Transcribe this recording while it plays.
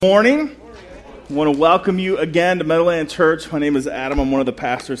Morning. I want to welcome you again to Meadowland Church. My name is Adam. I'm one of the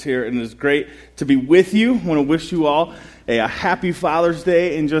pastors here, and it is great to be with you. I want to wish you all a happy Father's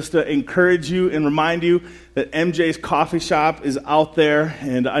Day and just to encourage you and remind you that MJ's Coffee Shop is out there.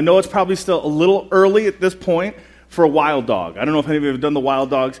 And I know it's probably still a little early at this point for a wild dog. I don't know if any of you have done the wild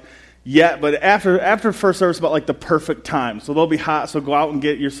dogs yet, but after first service, about like the perfect time. So they'll be hot, so go out and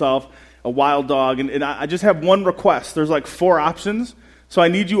get yourself a wild dog. And I just have one request. There's like 4 options. So I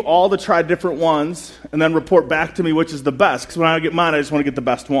need you all to try different ones and then report back to me which is the best. Because when I get mine, I just want to get the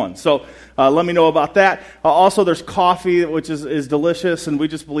best one. So let me know about that. Also, there's coffee, which is delicious. And we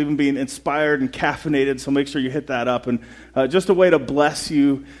just believe in being inspired and caffeinated. So make sure you hit that up. And just a way to bless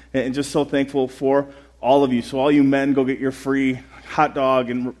you and just so thankful for all of you. So all you men, go get your free hot dog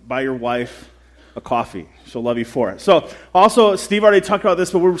and buy your wife a coffee. She'll love you for it. So also, Steve already talked about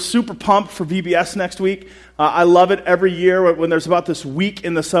this, but we're super pumped for VBS next week. I love it every year when there's about this week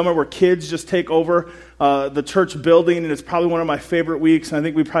in the summer where kids just take over the church building, and it's probably one of my favorite weeks. And I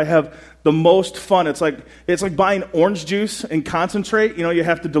think we probably have the most fun. It's like buying orange juice and concentrate. You know, you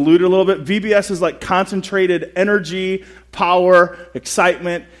have to dilute it a little bit. VBS is like concentrated energy, power,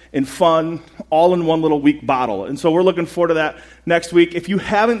 excitement, and fun, all in one little week bottle. And so we're looking forward to that next week. If you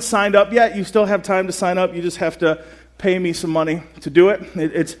haven't signed up yet, you still have time to sign up. You just have to pay me some money to do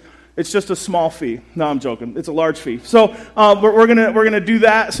it. It's just a small fee. No, I'm joking. It's a large fee. So we're gonna do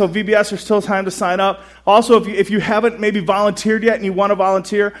that. So VBS, there's still time to sign up. Also, if you haven't maybe volunteered yet and you want to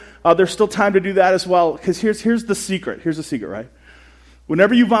volunteer, there's still time to do that as well. Because here's the secret. Here's the secret, right?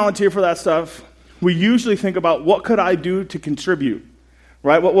 Whenever you volunteer for that stuff, we usually think about what could I do to contribute.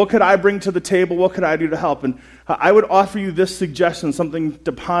 Right? What could I bring to the table? What could I do to help? And I would offer you this suggestion, something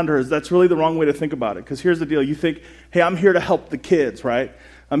to ponder, is that's really the wrong way to think about it. Because here's the deal. You think, hey, I'm here to help the kids, right?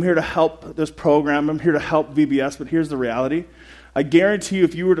 I'm here to help this program. I'm here to help VBS. But here's the reality. I guarantee you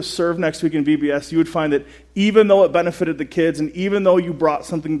if you were to serve next week in VBS, you would find that even though it benefited the kids, and even though you brought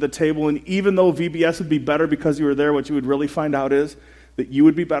something to the table, and even though VBS would be better because you were there, what you would really find out is that you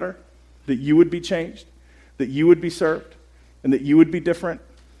would be better, that you would be changed, that you would be served, and that you would be different,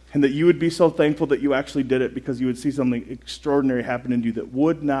 and that you would be so thankful that you actually did it because you would see something extraordinary happen in you that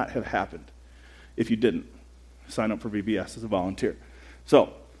would not have happened if you didn't sign up for VBS as a volunteer.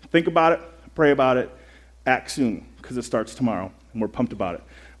 So think about it, pray about it, act soon because it starts tomorrow, and we're pumped about it.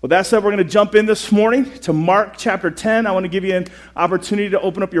 With that said, we're going to jump in this morning to Mark chapter 10. I want to give you an opportunity to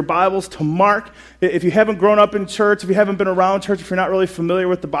open up your Bibles to Mark. If you haven't grown up in church, if you haven't been around church, if you're not really familiar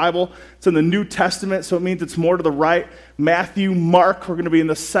with the Bible, it's in the New Testament, so it means it's more to the right. Matthew, Mark, we're going to be in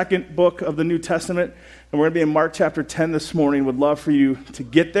the second book of the New Testament, and we're going to be in Mark chapter 10 this morning. Would love for you to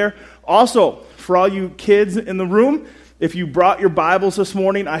get there. Also, for all you kids in the room, if you brought your Bibles this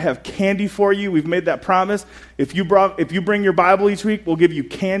morning, I have candy for you. We've made that promise. If you bring your Bible each week, we'll give you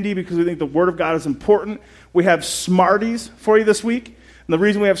candy because we think the Word of God is important. We have Smarties for you this week. And the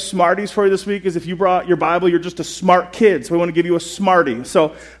reason we have Smarties for you this week is if you brought your Bible, you're just a smart kid. So we want to give you a Smartie.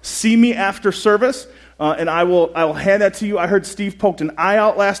 So see me after service, and I will hand that to you. I heard Steve poked an eye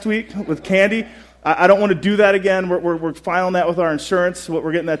out last week with candy. I don't want to do that again. We're filing that with our insurance.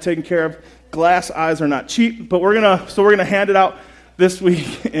 We're getting that taken care of. Glass eyes are not cheap, but we're gonna hand it out this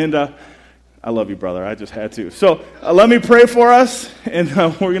week. And I love you, brother. I just had to. So let me pray for us, and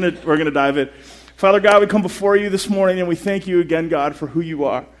we're gonna dive in. Father God, we come before you this morning, and we thank you again, God, for who you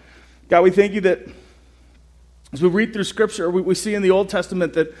are. God, we thank you that as we read through Scripture, we see in the Old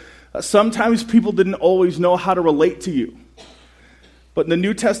Testament that sometimes people didn't always know how to relate to you. But in the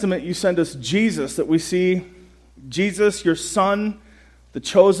New Testament, you send us Jesus, that we see Jesus, your Son, the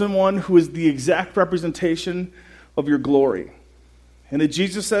chosen one who is the exact representation of your glory. And that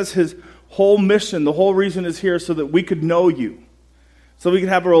Jesus says his whole mission, the whole reason is here so that we could know you, so we could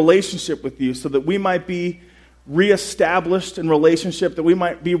have a relationship with you, so that we might be reestablished in relationship, that we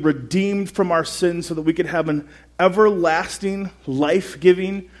might be redeemed from our sins, so that we could have an everlasting,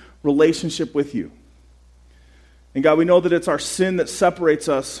 life-giving relationship with you. And God, we know that it's our sin that separates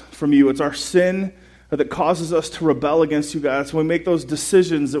us from you. It's our sin that causes us to rebel against you, God. So we make those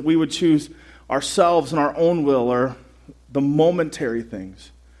decisions that we would choose ourselves and our own will or the momentary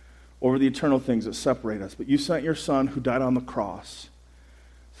things over the eternal things that separate us. But you sent your Son who died on the cross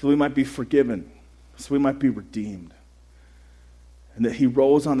so we might be forgiven, so we might be redeemed, and that he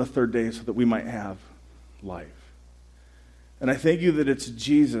rose on the third day so that we might have life. And I thank you that it's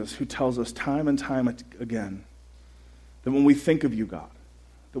Jesus who tells us time and time again that when we think of you, God,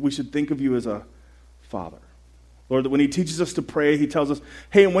 that we should think of you as a Father. Lord, that when he teaches us to pray, he tells us,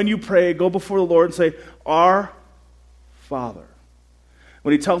 hey, and when you pray, go before the Lord and say, our Father.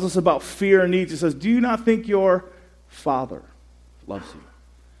 When he tells us about fear and needs, he says, do you not think your Father loves you?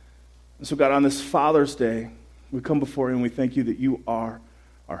 And so, God, on this Father's Day, we come before you and we thank you that you are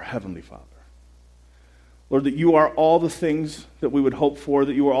our Heavenly Father. Lord, that you are all the things that we would hope for,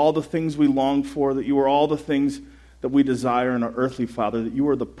 that you are all the things we long for, that you are all the things that we desire in our earthly Father, that you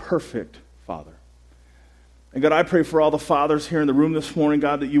are the perfect Father. And God, I pray for all the fathers here in the room this morning,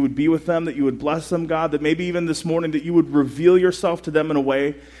 God, that you would be with them, that you would bless them, God, that maybe even this morning that you would reveal yourself to them in a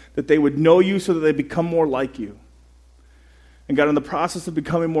way that they would know you so that they become more like you. And God, in the process of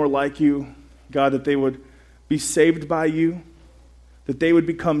becoming more like you, God, that they would be saved by you, that they would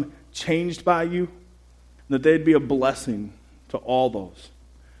become changed by you, and that they'd be a blessing to all those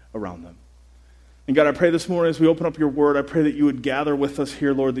around them. And God, I pray this morning as we open up your word, I pray that you would gather with us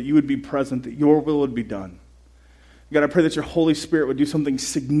here, Lord, that you would be present, that your will would be done. God, I pray that your Holy Spirit would do something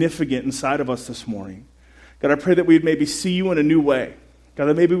significant inside of us this morning. God, I pray that we'd maybe see you in a new way. God,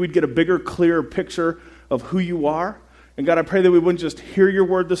 that maybe we'd get a bigger, clearer picture of who you are. And God, I pray that we wouldn't just hear your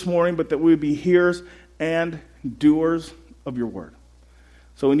word this morning, but that we would be hearers and doers of your word.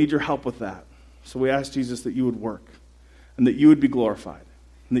 So we need your help with that. So we ask, Jesus, that you would work and that you would be glorified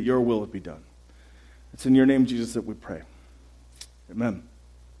and that your will would be done. It's in your name, Jesus, that we pray. Amen.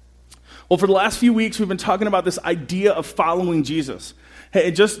 Well, for the last few weeks, we've been talking about this idea of following Jesus.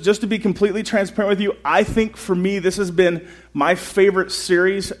 Hey, just to be completely transparent with you, I think for me, this has been my favorite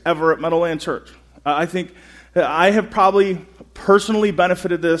series ever at Meadowland Church. I think I have probably personally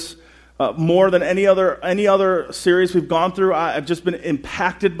benefited this more than any other series we've gone through. I've just been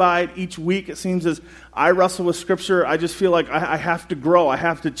impacted by it each week. It seems as I wrestle with Scripture, I just feel like I have to grow, I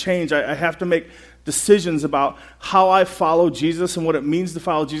have to change, I have to make decisions about how I follow Jesus and what it means to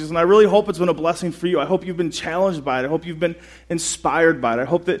follow Jesus. And I really hope it's been a blessing for you. I hope you've been challenged by it. I hope you've been inspired by it. I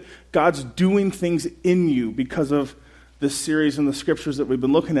hope that God's doing things in you because of this series and the scriptures that we've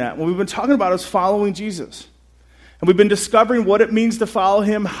been looking at. What we've been talking about is following Jesus. And we've been discovering what it means to follow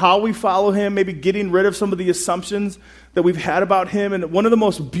him, how we follow him, maybe getting rid of some of the assumptions that we've had about him. And one of the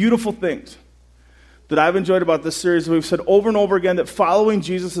most beautiful things that I've enjoyed about this series, we've said over and over again that following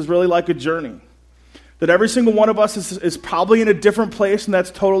Jesus is really like a journey. That every single one of us is probably in a different place, and that's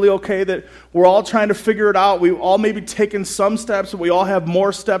totally okay, that we're all trying to figure it out. We've all maybe taken some steps, but we all have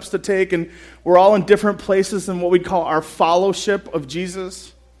more steps to take, and we're all in different places in what we call our fellowship of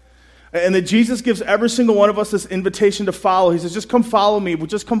Jesus. And that Jesus gives every single one of us this invitation to follow. He says, just come follow me. Well,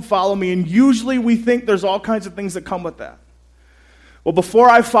 just come follow me. And usually we think there's all kinds of things that come with that. Well, before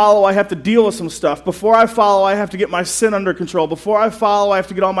I follow, I have to deal with some stuff. Before I follow, I have to get my sin under control. Before I follow, I have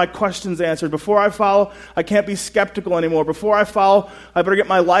to get all my questions answered. Before I follow, I can't be skeptical anymore. Before I follow, I better get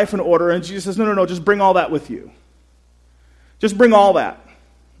my life in order. And Jesus says, no, just bring all that with you. Just bring all that.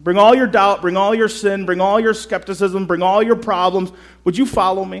 Bring all your doubt, bring all your sin, bring all your skepticism, bring all your problems. Would you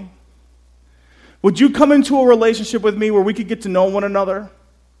follow me? Would you come into a relationship with me where we could get to know one another?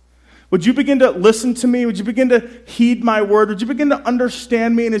 Would you begin to listen to me? Would you begin to heed my word? Would you begin to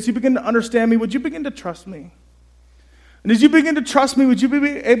understand me? And as you begin to understand me, would you begin to trust me? And as you begin to trust me, would you be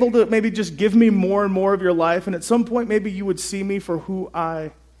able to maybe just give me more and more of your life? And at some point, maybe you would see me for who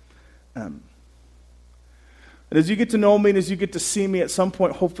I am. And as you get to know me and as you get to see me, at some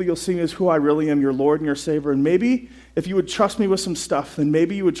point, hopefully you'll see me as who I really am, your Lord and your Savior. And maybe if you would trust me with some stuff, then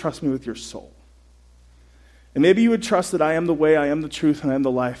maybe you would trust me with your soul. And maybe you would trust that I am the way, I am the truth, and I am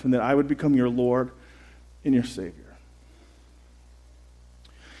the life, and that I would become your Lord and your Savior.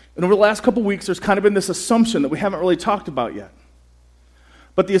 And over the last couple weeks, there's kind of been this assumption that we haven't really talked about yet.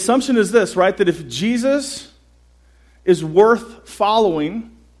 But the assumption is this, right? That if Jesus is worth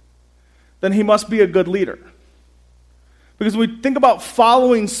following, then he must be a good leader. Because when we think about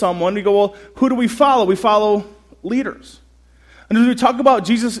following someone, we go, well, who do we follow? We follow leaders. And as we talk about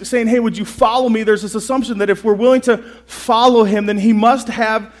Jesus saying, hey, would you follow me? There's this assumption that if we're willing to follow him, then he must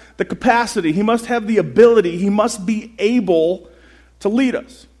have the capacity. He must have the ability. He must be able to lead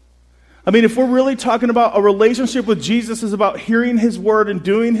us. I mean, if we're really talking about a relationship with Jesus is about hearing his word and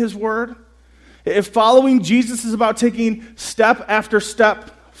doing his word, if following Jesus is about taking step after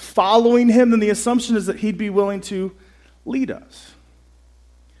step, following him, then the assumption is that he'd be willing to lead us.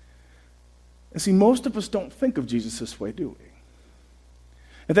 And see, most of us don't think of Jesus this way, do we?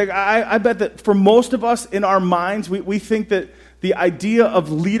 In fact, I bet that for most of us in our minds, we think that the idea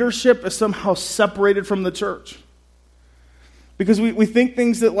of leadership is somehow separated from the church. Because we think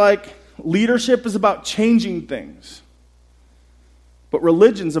things that like leadership is about changing things. But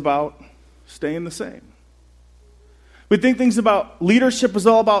religion's about staying the same. We think things about leadership is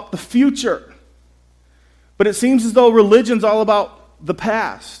all about the future. But it seems as though religion's all about the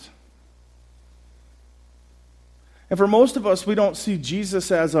past. And for most of us, we don't see Jesus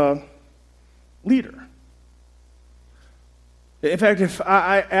as a leader. In fact, if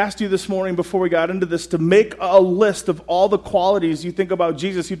I asked you this morning before we got into this to make a list of all the qualities you think about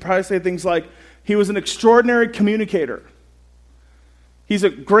Jesus, you'd probably say things like, he was an extraordinary communicator. He's a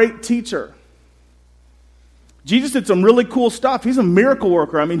great teacher. Jesus did some really cool stuff. He's a miracle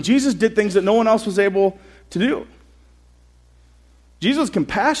worker. I mean, Jesus did things that no one else was able to do. Jesus was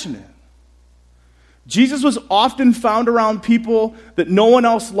compassionate. Jesus was often found around people that no one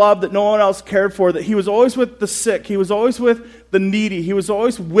else loved, that no one else cared for, that he was always with the sick. He was always with the needy. He was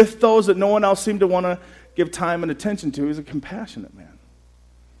always with those that no one else seemed to want to give time and attention to. He was a compassionate man.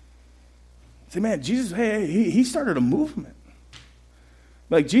 Say, man, Jesus, he started a movement.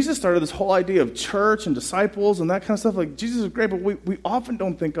 Like, Jesus started this whole idea of church and disciples and that kind of stuff. Like, Jesus is great, but we often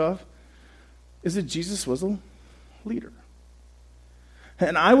don't think of is that Jesus was a leader.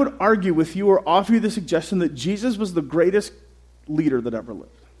 And I would argue with you or offer you the suggestion that Jesus was the greatest leader that ever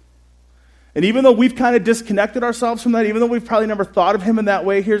lived. And even though we've kind of disconnected ourselves from that, even though we've probably never thought of him in that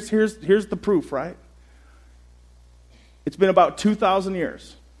way, here's the proof, right? It's been about 2,000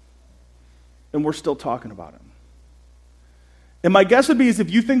 years, and we're still talking about him. And my guess would be is if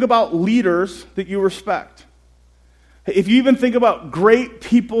you think about leaders that you respect, if you even think about great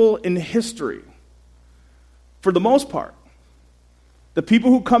people in history, for the most part, the people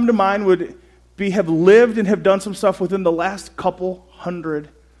who come to mind have lived and have done some stuff within the last couple hundred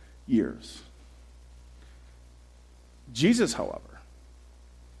years. Jesus, however,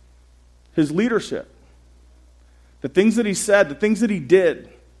 his leadership, the things that he said, the things that he did,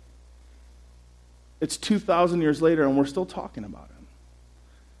 it's 2,000 years later and we're still talking about him.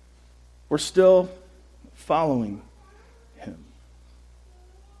 We're still following him.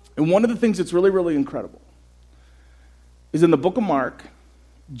 And one of the things that's really, really incredible is in the book of Mark,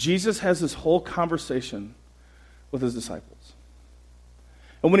 Jesus has this whole conversation with his disciples.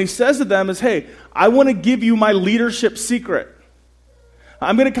 And when he says to them is, hey, I want to give you my leadership secret.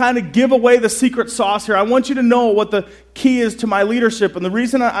 I'm going to kind of give away the secret sauce here. I want you to know what the key is to my leadership. And the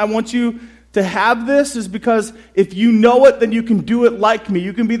reason I want you to have this is because if you know it, then you can do it like me.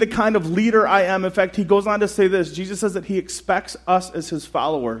 You can be the kind of leader I am. In fact, he goes on to say this. Jesus says that he expects us as his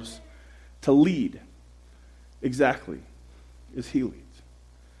followers to lead exactly as he leads.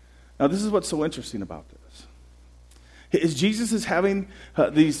 Now, this is what's so interesting about this. Is Jesus is having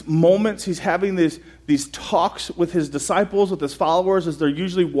these moments, he's having these talks with his disciples, with his followers, as they're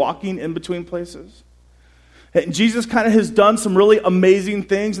usually walking in between places. And Jesus kind of has done some really amazing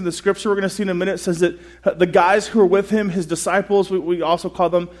things. In the scripture we're going to see in a minute, it says that the guys who are with him, his disciples, we also call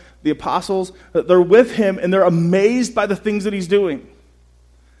them the apostles, that they're with him and they're amazed by the things that he's doing.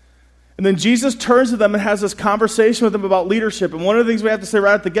 And then Jesus turns to them and has this conversation with them about leadership. And one of the things we have to say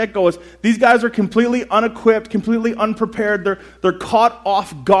right at the get-go is these guys are completely unequipped, completely unprepared. They're caught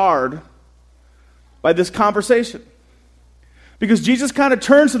off guard by this conversation. Because Jesus kind of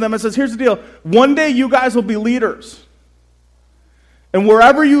turns to them and says, here's the deal. One day you guys will be leaders. And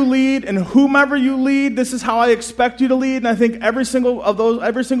wherever you lead and whomever you lead, this is how I expect you to lead. And I think every single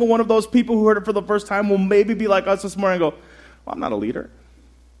one of those people who heard it for the first time will maybe be like us this morning and go, well, I'm not a leader.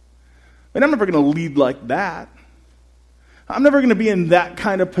 I mean, I'm never going to lead like that. I'm never going to be in that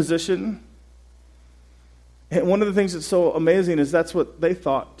kind of position. And one of the things that's so amazing is that's what they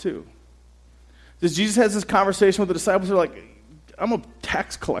thought too. Because Jesus has this conversation with the disciples who are like, I'm a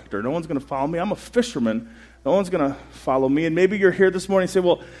tax collector. No one's going to follow me. I'm a fisherman. No one's going to follow me. And maybe you're here this morning and say,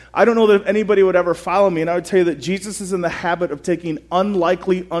 well, I don't know that if anybody would ever follow me. And I would tell you that Jesus is in the habit of taking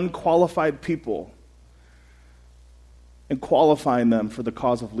unlikely, unqualified people and qualifying them for the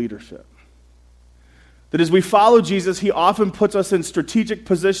cause of leadership. That as we follow Jesus, he often puts us in strategic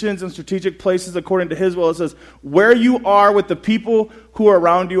positions and strategic places according to his will. It says, where you are with the people who are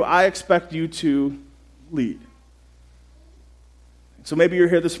around you, I expect you to lead. So maybe you're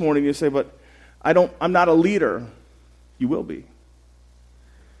here this morning and you say, but I'm not a leader. You will be.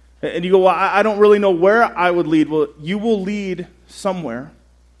 And you go, well, I don't really know where I would lead. Well, you will lead somewhere.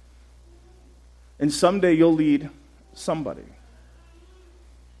 And someday you'll lead somebody.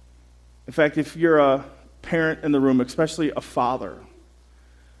 In fact, if you're a parent in the room, especially a father,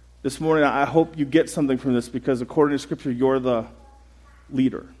 this morning I hope you get something from this because according to Scripture, you're the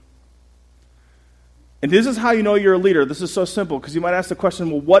leader. And this is how you know you're a leader. This is so simple because you might ask the question,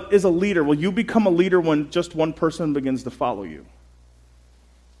 well, what is a leader? Well, you become a leader when just one person begins to follow you.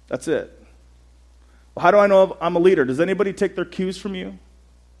 That's it. Well, how do I know if I'm a leader? Does anybody take their cues from you?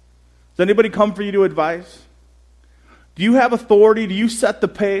 Does anybody come for you to advise? Do you have authority? Do you set the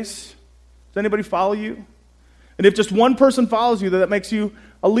pace? Does anybody follow you? And if just one person follows you, then that makes you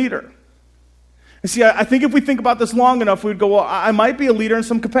a leader. And see, I think if we think about this long enough, we'd go, well, I might be a leader in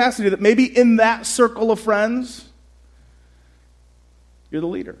some capacity, that maybe in that circle of friends, you're the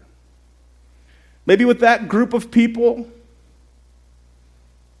leader. Maybe with that group of people,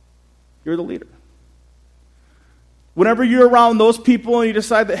 you're the leader. Whenever you're around those people and you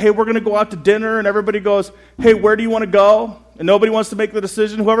decide that, hey, we're going to go out to dinner, and everybody goes, hey, where do you want to go? And nobody wants to make the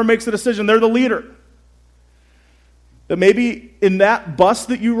decision. Whoever makes the decision, they're the leader. That maybe in that bus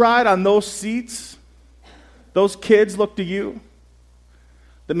that you ride, on those seats, those kids look to you.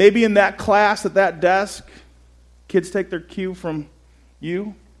 That maybe in that class, at that desk, kids take their cue from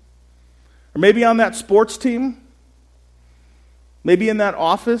you. Or maybe on that sports team. Maybe in that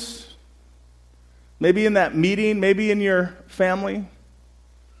office. Maybe in that meeting, maybe in your family.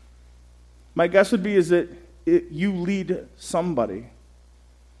 My guess would be is that you lead somebody.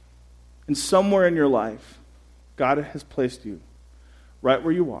 And somewhere in your life, God has placed you right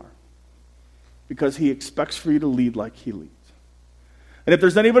where you are. Because he expects for you to lead like he leads. And if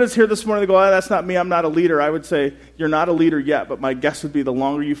there's anybody that's here this morning that go, that's not me, I'm not a leader, I would say, you're not a leader yet, but my guess would be the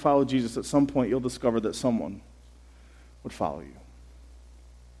longer you follow Jesus, at some point you'll discover that someone would follow you.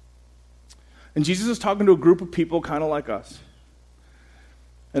 And Jesus is talking to a group of people kind of like us.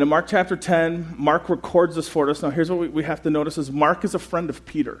 And in Mark chapter 10, Mark records this for us. Now here's what we have to notice is Mark is a friend of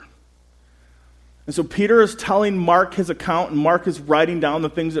Peter. And so Peter is telling Mark his account, and Mark is writing down the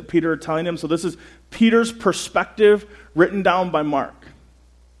things that Peter is telling him. So this is Peter's perspective written down by Mark.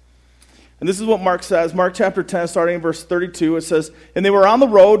 And this is what Mark says. Mark chapter 10, starting in verse 32, it says, and they were on the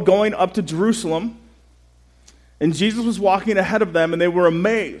road going up to Jerusalem, and Jesus was walking ahead of them, and they were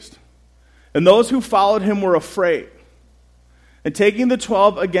amazed. And those who followed him were afraid. And taking the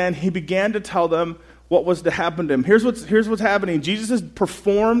 12 again, he began to tell them what was to happen to him. Here's what's happening. Jesus has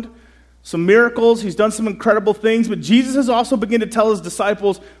performed some miracles. He's done some incredible things. But Jesus has also begun to tell his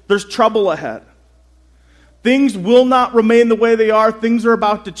disciples there's trouble ahead. Things will not remain the way they are. Things are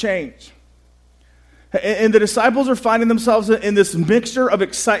about to change. And the disciples are finding themselves in this mixture of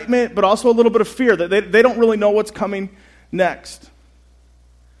excitement, but also a little bit of fear. That they don't really know what's coming next.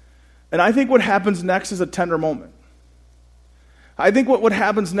 And I think what happens next is a tender moment. I think what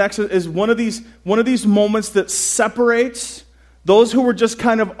happens next is one of these moments that separates those who were just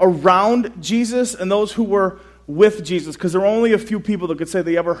kind of around Jesus and those who were with Jesus. Because there are only a few people that could say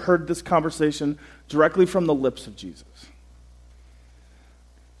they ever heard this conversation directly from the lips of Jesus.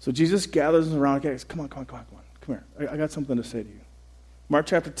 So Jesus gathers them around. Okay, come on. Come here. I got something to say to you. Mark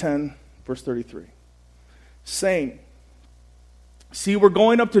chapter 10, verse 33. Saying, see, we're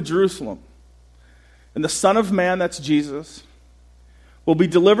going up to Jerusalem, and the Son of Man, that's Jesus, will be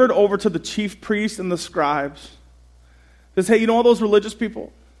delivered over to the chief priests and the scribes. Says, hey, you know all those religious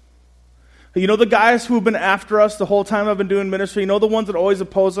people? You know the guys who have been after us the whole time I've been doing ministry? You know the ones that always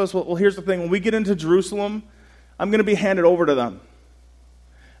oppose us? Well, here's the thing. When we get into Jerusalem, I'm going to be handed over to them.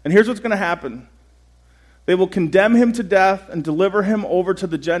 And here's what's going to happen. They will condemn him to death and deliver him over to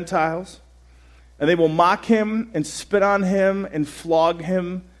the Gentiles. And they will mock him and spit on him and flog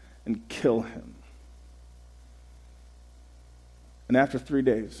him and kill him. And after 3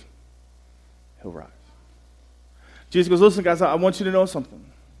 days, he'll rise. Jesus goes, listen, guys, I want you to know something.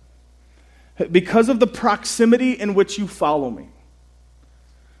 Because of the proximity in which you follow me,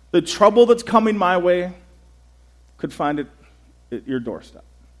 the trouble that's coming my way could find it at your doorstep.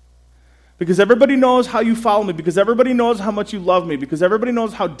 Because everybody knows how you follow me, because everybody knows how much you love me, because everybody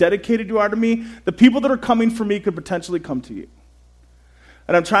knows how dedicated you are to me, the people that are coming for me could potentially come to you.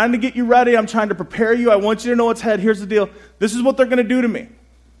 And I'm trying to get you ready. I'm trying to prepare you. I want you to know what's ahead. Here's the deal. This is what they're going to do to me.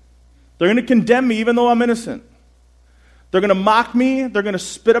 They're going to condemn me even though I'm innocent. They're going to mock me. They're going to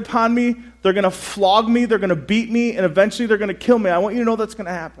spit upon me. They're going to flog me. They're going to beat me. And eventually they're going to kill me. I want you to know that's going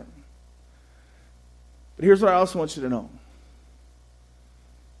to happen. But here's what I also want you to know.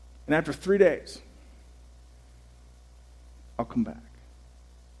 And after 3 days, I'll come back.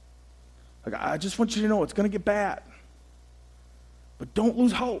 Like, I just want you to know it's going to get bad. But don't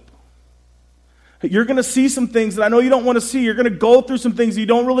lose hope. You're going to see some things that I know you don't want to see. You're going to go through some things you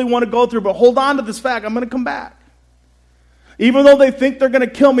don't really want to go through. But hold on to this fact. I'm going to come back. Even though they think they're going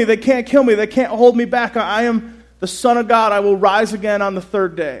to kill me, they can't kill me. They can't hold me back. I am the Son of God. I will rise again on the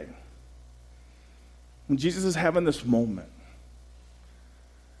third day. And Jesus is having this moment.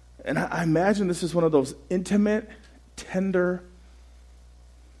 And I imagine this is one of those intimate, tender,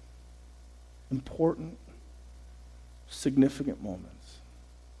 important, significant moments.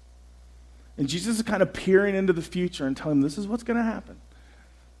 And Jesus is kind of peering into the future and telling him, this is what's going to happen.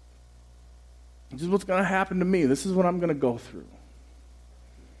 This is what's going to happen to me. This is what I'm going to go through.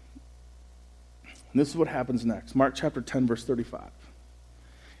 And this is what happens next. Mark chapter 10, verse 35. It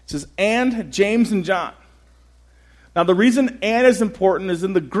says, and James and John. Now, the reason and is important is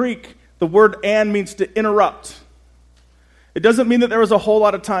in the Greek, the word and means to interrupt. It doesn't mean that there was a whole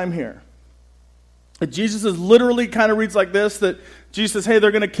lot of time here. Jesus is literally kind of reads like this, that Jesus says, hey,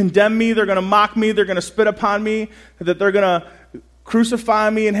 they're going to condemn me, they're going to mock me, they're going to spit upon me, that they're going to crucify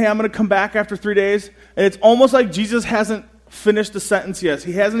me, and hey, I'm going to come back after 3 days. And it's almost like Jesus hasn't finished the sentence yet.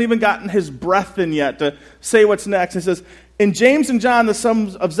 He hasn't even gotten his breath in yet to say what's next. It says, and James and John, the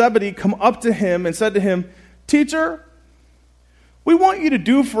sons of Zebedee, come up to him and said to him, Teacher, we want you to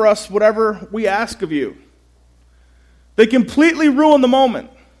do for us whatever we ask of you. They completely ruin the moment.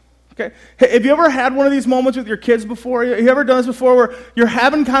 Okay? Hey, have you ever had one of these moments with your kids before? Have you ever done this before where you're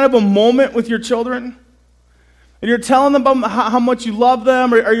having kind of a moment with your children? And you're telling them about how much you love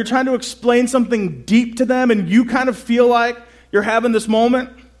them, or you're trying to explain something deep to them, and you kind of feel like you're having this moment?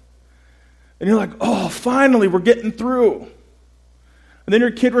 And you're like, oh, finally, we're getting through. And then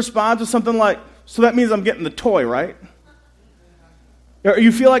your kid responds with something like, so that means I'm getting the toy, right? Or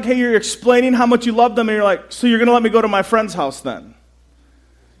you feel like, hey, you're explaining how much you love them, and you're like, so you're going to let me go to my friend's house then?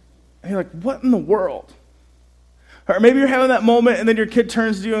 And you're like, what in the world? Or maybe you're having that moment, and then your kid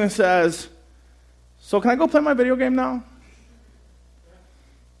turns to you and says, so can I go play my video game now?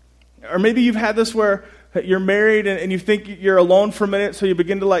 Or maybe you've had this where you're married and you think you're alone for a minute, so you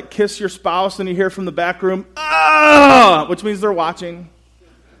begin to like kiss your spouse, and you hear from the back room, ah, which means they're watching.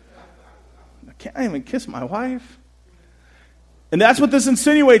 I can't even kiss my wife. And that's what this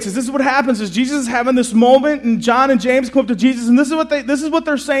insinuates. This is what happens. Is Jesus is having this moment, and John and James come up to Jesus, and this is what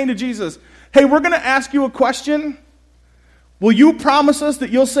they're saying to Jesus. Hey, we're going to ask you a question. Will you promise us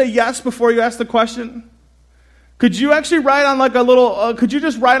that you'll say yes before you ask the question? Could you actually write on like a little, could you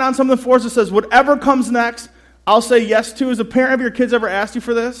just write on something for us that says, whatever comes next, I'll say yes to? Has a parent of your kids ever asked you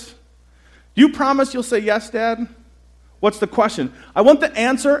for this? Do you promise you'll say yes, Dad? What's the question? I want the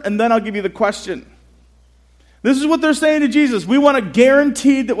answer, and then I'll give you the question. This is what they're saying to Jesus. We want to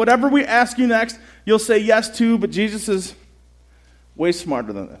guarantee that whatever we ask you next, you'll say yes to, but Jesus is way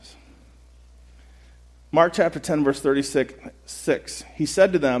smarter than this. Mark chapter 10, verse 36, he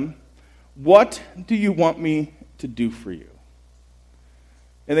said to them, what do you want me to do for you?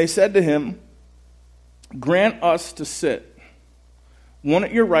 And they said to him, grant us to sit, one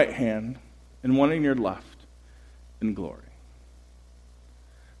at your right hand and one in your left, in glory.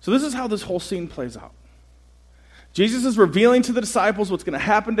 So this is how this whole scene plays out. Jesus is revealing to the disciples what's going to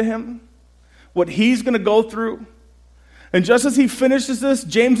happen to him, what he's going to go through. And just as he finishes this,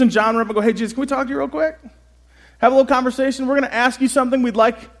 James and John are up and go, hey, Jesus, can we talk to you real quick? Have a little conversation. We're going to ask you something. We'd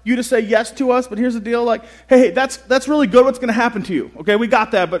like you to say yes to us, but here's the deal. Like, hey, that's really good what's going to happen to you. Okay, we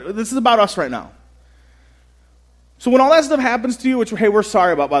got that, but this is about us right now. So when all that stuff happens to you, which, hey, we're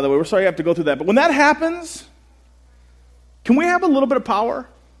sorry about, by the way. We're sorry you have to go through that. But when that happens, can we have a little bit of power?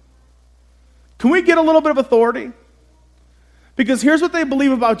 Can we get a little bit of authority? Because here's what they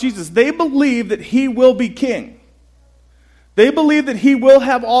believe about Jesus. They believe that he will be king. They believe that he will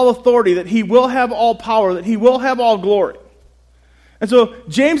have all authority, that he will have all power, that he will have all glory. And so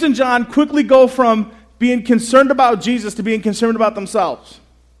James and John quickly go from being concerned about Jesus to being concerned about themselves.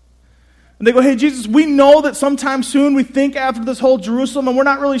 And they go, hey, Jesus, we know that sometime soon we think after this whole Jerusalem, and we're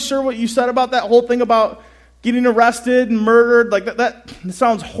not really sure what you said about that whole thing about getting arrested and murdered. Like that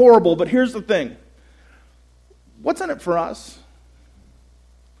sounds horrible, but here's the thing. What's in it for us?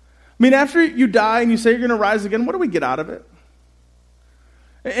 I mean, after you die and you say you're going to rise again, what do we get out of it?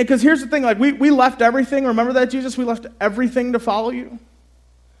 Because here's the thing, like we left everything. Remember that, Jesus? We left everything to follow you.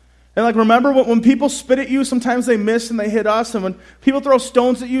 And like remember when people spit at you, sometimes they miss and they hit us. And when people throw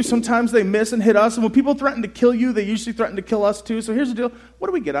stones at you, sometimes they miss and hit us. And when people threaten to kill you, they usually threaten to kill us too. So here's the deal. What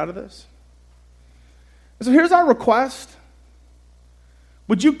do we get out of this? And so here's our request.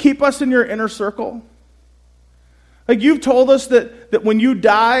 Would you keep us in your inner circle? Like you've told us that when you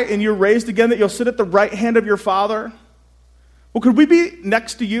die and you're raised again, that you'll sit at the right hand of your Father. Well, could we be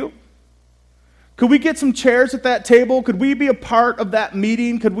next to you? Could we get some chairs at that table? Could we be a part of that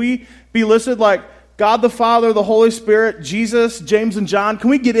meeting? Could we be listed like God the Father, the Holy Spirit, Jesus, James, and John? Can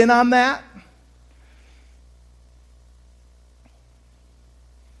we get in on that?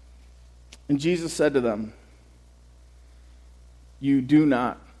 And Jesus said to them, you do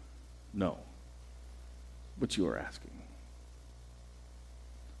not know what you are asking.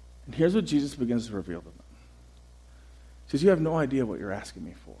 And here's what Jesus begins to reveal to them. He says, you have no idea what you're asking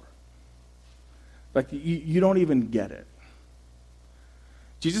me for. Like, you don't even get it.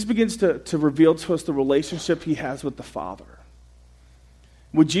 Jesus begins to reveal to us the relationship he has with the Father.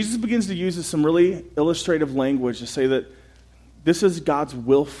 What Jesus begins to use is some really illustrative language to say that this is God's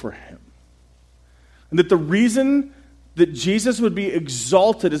will for him. And that the reason that Jesus would be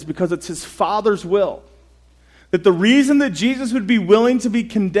exalted is because it's his Father's will. That the reason that Jesus would be willing to be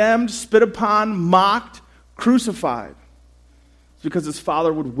condemned, spit upon, mocked, crucified, It's because his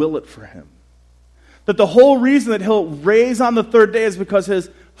Father would will it for him. That the whole reason that he'll raise on the third day is because his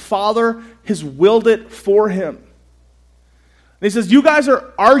Father has willed it for him. And he says, you guys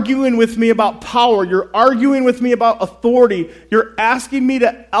are arguing with me about power. You're arguing with me about authority. You're asking me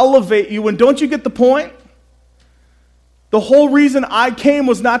to elevate you. And don't you get the point? The whole reason I came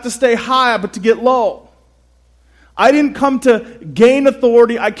was not to stay high, but to get low. I didn't come to gain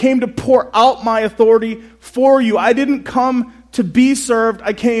authority. I came to pour out my authority for you. I didn't come to be served.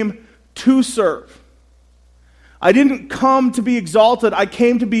 I came to serve. I didn't come to be exalted. I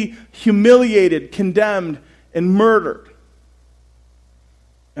came to be humiliated, condemned, and murdered.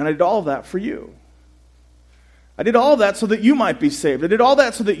 And I did all of that for you. I did all of that so that you might be saved. I did all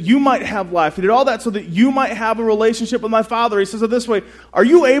that so that you might have life. I did all that so that you might have a relationship with my Father. He says it this way, are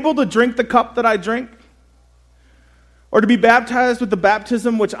you able to drink the cup that I drink? Or to be baptized with the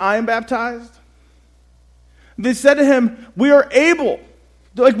baptism which I am baptized? They said to him, we are able.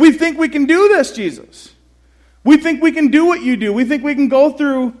 Like, we think we can do this, Jesus. We think we can do what you do. We think we can go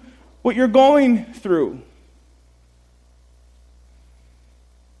through what you're going through.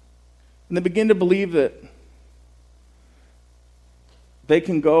 And they begin to believe that they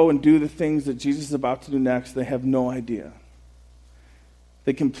can go and do the things that Jesus is about to do next. They have no idea.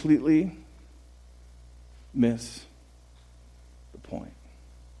 They completely miss the point.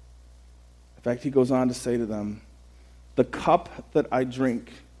 In fact, he goes on to say to them, the cup that I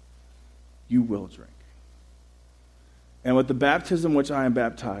drink, you will drink. And with the baptism which I am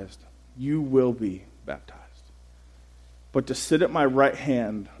baptized, you will be baptized. But to sit at my right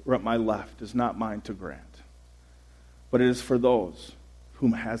hand or at my left is not mine to grant, but it is for those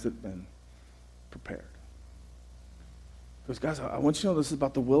whom has it been prepared. Because guys, I want you to know this is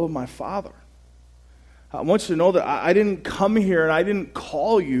about the will of my Father. I want you to know that I didn't come here and I didn't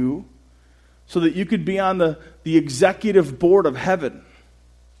call you so that you could be on the executive board of heaven.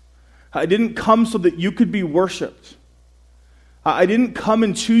 I didn't come so that you could be worshiped. I didn't come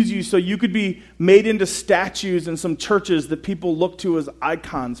and choose you so you could be made into statues in some churches that people look to as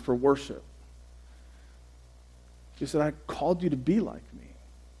icons for worship. He said, I called you to be like me.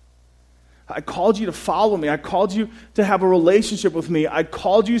 I called you to follow me. I called you to have a relationship with me. I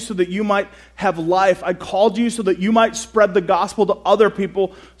called you so that you might have life. I called you so that you might spread the gospel to other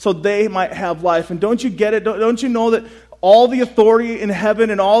people so they might have life. And don't you get it? Don't you know that all the authority in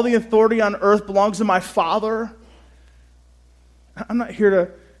heaven and all the authority on earth belongs to my Father? I'm not here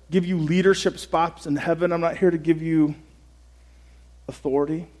to give you leadership spots in heaven. I'm not here to give you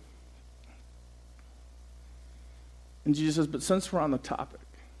authority. And Jesus says, but since we're on the topic,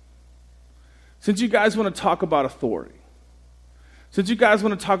 since you guys want to talk about authority, since you guys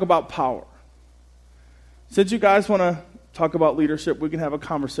want to talk about power, since you guys want to talk about leadership, we can have a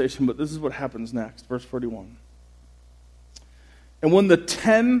conversation, but this is what happens next. Verse 41. And when the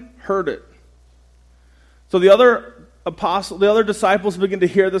 10 heard it, so the other disciples begin to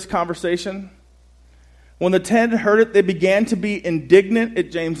hear this conversation. When the 10 heard it, they began to be indignant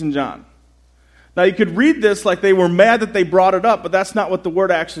at James and John. Now you could read this like they were mad that they brought it up, but that's not what the word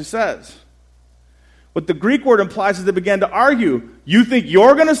actually says. What the Greek word implies is they began to argue. You think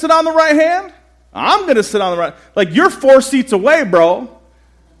you're going to sit on the right hand? I'm going to sit on the right. Like, you're 4 seats away, bro.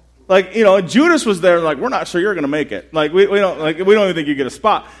 Like, Judas was there and like, we're not sure you're going to make it. Like, we don't even think you get a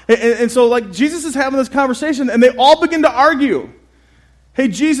spot. And so, like, Jesus is having this conversation, and they all begin to argue. Hey,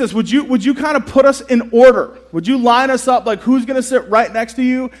 Jesus, would you kind of put us in order? Would you line us up, like, who's going to sit right next to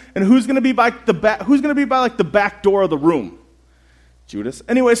you, and who's going to be by the back? Who's going to be by like the back door of the room? Judas.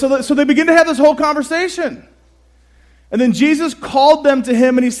 Anyway, so they begin to have this whole conversation, and then Jesus called them to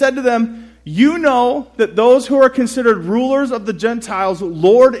him, and he said to them, you know that those who are considered rulers of the Gentiles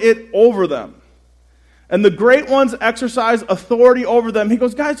lord it over them, and the great ones exercise authority over them. He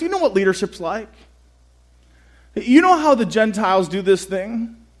goes, guys, you know what leadership's like? You know how the Gentiles do this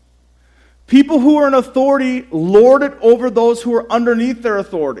thing? People who are in authority lord it over those who are underneath their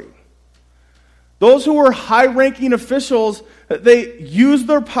authority. Those who are high-ranking officials, they use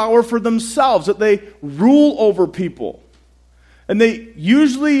their power for themselves, that they rule over people. And they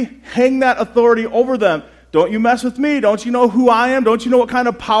usually hang that authority over them. Don't you mess with me. Don't you know who I am? Don't you know what kind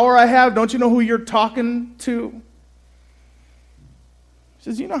of power I have? Don't you know who you're talking to? He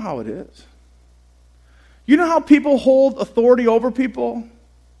says, you know how it is. You know how people hold authority over people?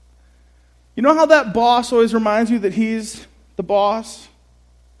 You know how that boss always reminds you that he's the boss?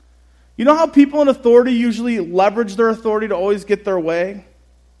 You know how people in authority usually leverage their authority to always get their way?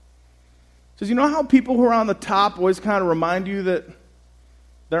 Says, you know how people who are on the top always kind of remind you that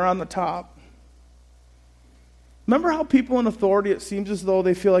they're on the top? Remember how people in authority, it seems as though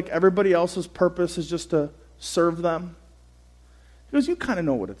they feel like everybody else's purpose is just to serve them? He goes, you kind of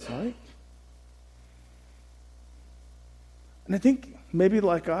know what it's like. And I think maybe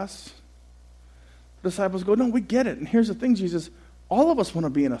like us, the disciples go, no, we get it. And here's the thing, Jesus, all of us want to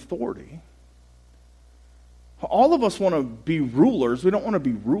be in authority. All of us want to be rulers. We don't want to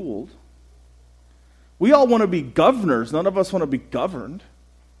be ruled. We all want to be governors. None of us want to be governed.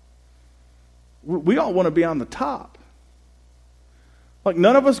 We all want to be on the top. Like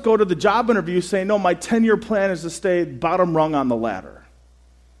none of us go to the job interview saying, no, my 10-year plan is to stay bottom rung on the ladder.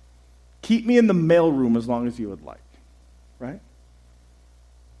 Keep me in the mailroom as long as you would like. Right?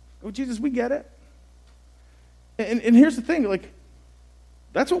 Oh, Jesus, we get it. And here's the thing, like,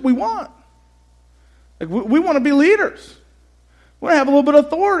 that's what we want. Like, we want to be leaders. We want to have a little bit of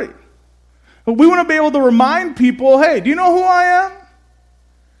authority. But we want to be able to remind people, hey, do you know who I am?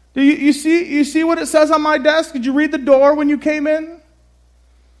 Do you see what it says on my desk? Did you read the door when you came in?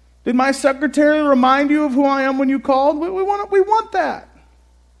 Did my secretary remind you of who I am when you called? We want that.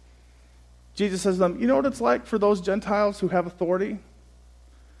 Jesus says to them, you know what it's like for those Gentiles who have authority?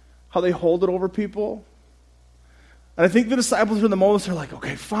 How they hold it over people? And I think the disciples in the moment are like,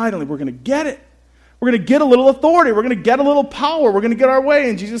 okay, finally, we're going to get it. We're going to get a little authority. We're going to get a little power. We're going to get our way.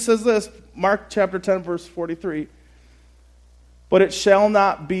 And Jesus says this, Mark chapter 10, verse 43. But it shall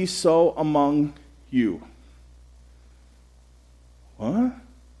not be so among you. What?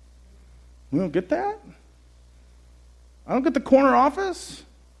 We don't get that? I don't get the corner office?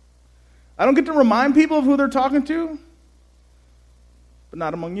 I don't get to remind people of who they're talking to? But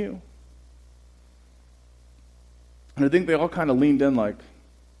not among you. And I think they all kind of leaned in like,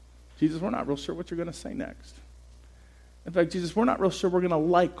 Jesus, we're not real sure what you're going to say next. In fact, Jesus, we're not real sure we're going to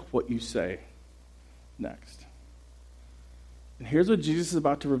like what you say next. And here's what Jesus is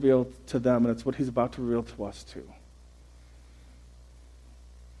about to reveal to them, and it's what he's about to reveal to us too.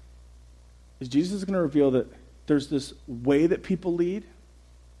 Is Jesus is going to reveal that there's this way that people lead,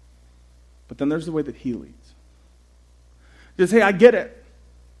 but then there's the way that he leads. He says, hey, I get it.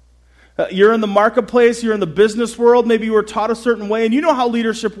 You're in the marketplace, you're in the business world, maybe you were taught a certain way, and you know how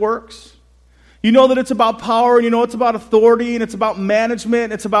leadership works. You know that it's about power, and you know it's about authority, and it's about management,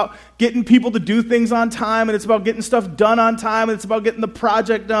 and it's about getting people to do things on time, and it's about getting stuff done on time, and it's about getting the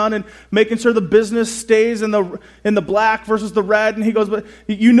project done, and making sure the business stays in the black versus the red. And he goes, but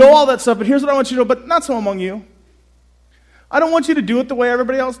you know all that stuff, but here's what I want you to know, but not so among you. I don't want you to do it the way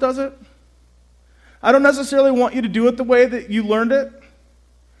everybody else does it. I don't necessarily want you to do it the way that you learned it.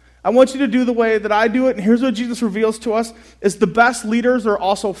 I want you to do the way that I do it. And here's what Jesus reveals to us, is the best leaders are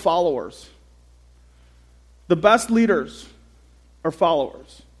also followers. The best leaders are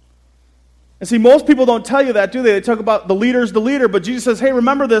followers. And see, most people don't tell you that, do they? They talk about the leader's the leader, but Jesus says, hey,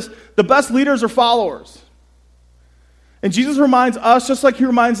 remember this, the best leaders are followers. And Jesus reminds us, just like he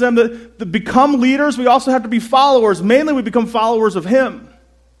reminds them, that to become leaders, we also have to be followers. Mainly, we become followers of him.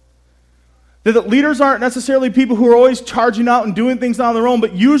 That leaders aren't necessarily people who are always charging out and doing things on their own,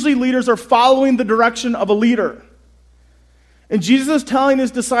 but usually leaders are following the direction of a leader. And Jesus is telling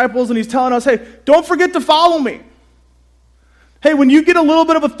his disciples, and he's telling us, hey, don't forget to follow me. Hey, when you get a little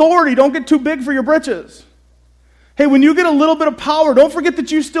bit of authority, don't get too big for your britches. Hey, when you get a little bit of power, don't forget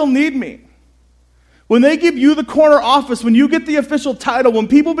that you still need me. When they give you the corner office, when you get the official title, when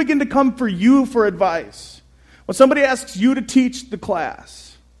people begin to come for you for advice, when somebody asks you to teach the class,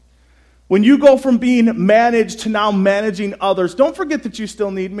 when you go from being managed to now managing others, don't forget that you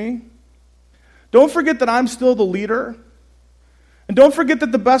still need me. Don't forget that I'm still the leader. And don't forget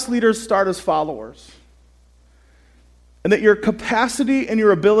that the best leaders start as followers. And that your capacity and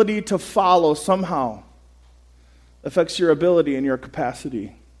your ability to follow somehow affects your ability and your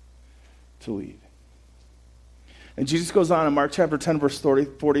capacity to lead. And Jesus goes on in Mark chapter 10, verse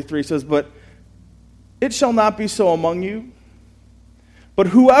 43, says, but it shall not be so among you. But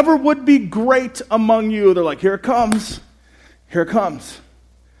whoever would be great among you, they're like, here it comes. Here it comes.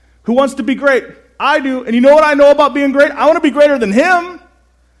 Who wants to be great? I do. And you know what I know about being great? I want to be greater than him.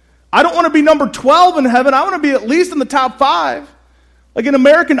 I don't want to be number 12 in heaven. I want to be at least in the top 5. Like in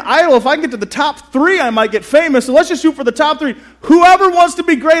American Idol, if I can get to the top 3, I might get famous. So let's just shoot for the top 3. Whoever wants to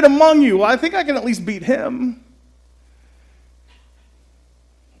be great among you, well, I think I can at least beat him.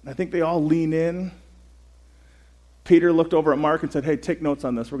 I think they all lean in. Peter looked over at Mark and said, hey, take notes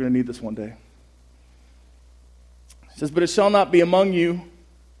on this. We're going to need this one day. He says, but it shall not be among you,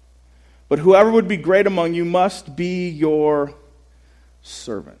 but whoever would be great among you must be your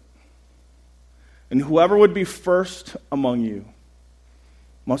servant. And whoever would be first among you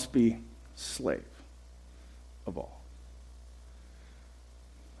must be slave of all.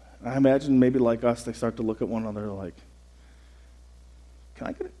 And I imagine maybe like us, they start to look at one another like, can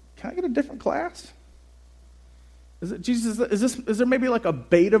I get a different class? Jesus, is there maybe like a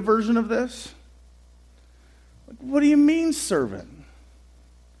beta version of this? Like, what do you mean servant?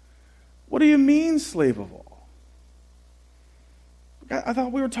 What do you mean slave of all? I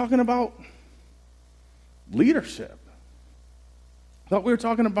thought we were talking about leadership. I thought we were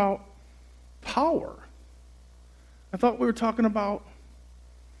talking about power. I thought we were talking about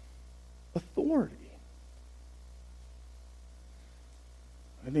authority.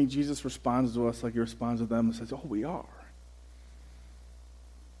 I think Jesus responds to us like he responds to them and says, oh, we are.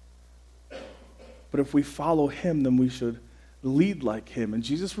 But if we follow him, then we should lead like him. And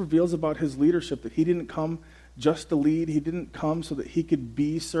Jesus reveals about his leadership that he didn't come just to lead. He didn't come so that he could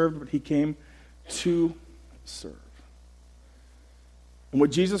be served, but he came to serve. And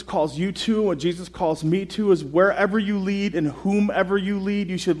what Jesus calls you to, what Jesus calls me to, is wherever you lead and whomever you lead,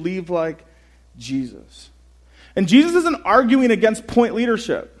 you should lead like Jesus. And Jesus isn't arguing against point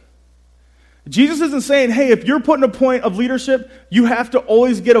leadership. Jesus isn't saying, hey, if you're put in a point of leadership, you have to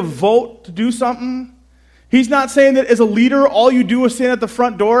always get a vote to do something. He's not saying that as a leader, all you do is stand at the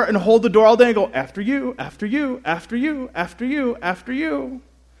front door and hold the door all day and go, after you, after you, after you, after you, after you.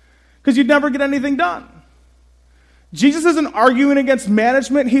 Because you'd never get anything done. Jesus isn't arguing against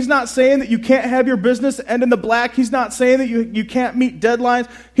management. He's not saying that you can't have your business end in the black. He's not saying that you can't meet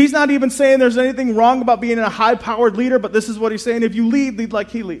deadlines. He's not even saying there's anything wrong about being a high-powered leader, but this is what he's saying. If you lead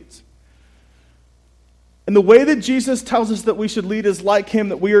like he leads. And the way that Jesus tells us that we should lead is like him,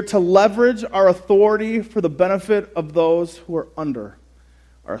 that we are to leverage our authority for the benefit of those who are under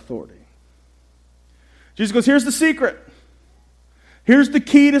our authority. Jesus goes, here's the secret. Here's the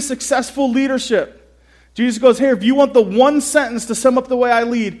key to successful leadership. Jesus goes, here, if you want the one sentence to sum up the way I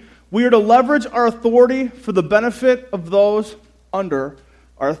lead, we are to leverage our authority for the benefit of those under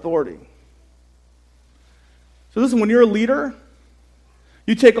our authority. So listen, when you're a leader,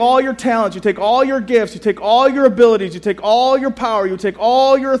 you take all your talents, you take all your gifts, you take all your abilities, you take all your power, you take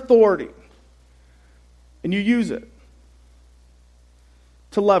all your authority, and you use it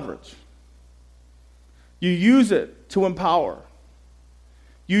to leverage. You use it to empower.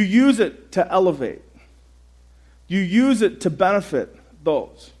 You use it to elevate. You use it to benefit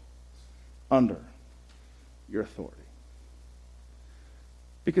those under your authority.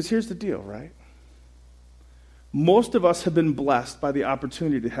 Because here's the deal, right? Most of us have been blessed by the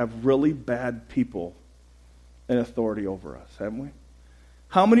opportunity to have really bad people in authority over us, haven't we?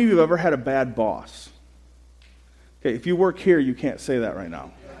 How many of you have ever had a bad boss? Okay, if you work here, you can't say that right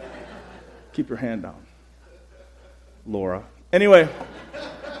now. Keep your hand down. Laura. Anyway.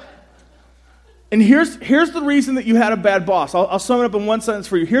 And here's the reason that you had a bad boss. I'll sum it up in one sentence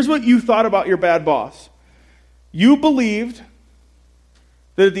for you. Here's what you thought about your bad boss. You believed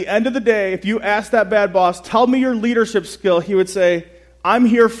that at the end of the day, if you asked that bad boss, tell me your leadership skill, he would say, I'm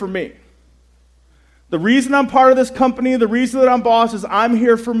here for me. The reason I'm part of this company, the reason that I'm boss is I'm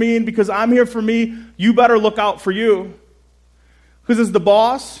here for me, and because I'm here for me, you better look out for you. Because as the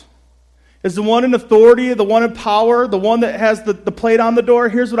boss, as the one in authority, the one in power, the one that has the plate on the door,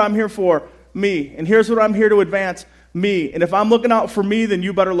 here's what I'm here for. Me. And here's what I'm here to advance. Me. And if I'm looking out for me, then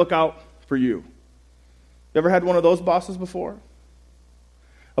you better look out for you. You ever had one of those bosses before?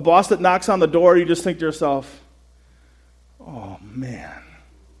 A boss that knocks on the door, you just think to yourself, oh man.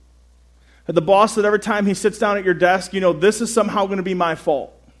 The boss that every time he sits down at your desk, you know, this is somehow going to be my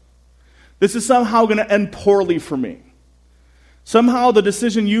fault. This is somehow going to end poorly for me. Somehow the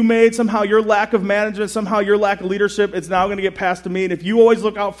decision you made, somehow your lack of management, somehow your lack of leadership, it's now going to get passed to me. And if you always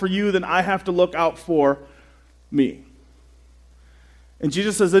look out for you, then I have to look out for me. And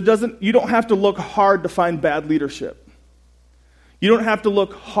Jesus says you don't have to look hard to find bad leadership. You don't have to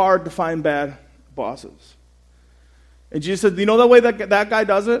look hard to find bad bosses. And Jesus said, you know the way that guy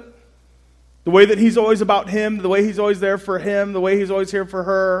does it? The way that he's always about him, the way he's always there for him, the way he's always here for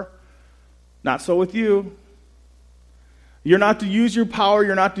her. Not so with you. You're not to use your power.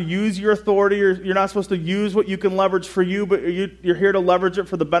 You're not to use your authority. You're not supposed to use what you can leverage for you, but you're here to leverage it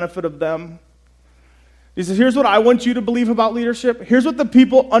for the benefit of them. He says, here's what I want you to believe about leadership. Here's what the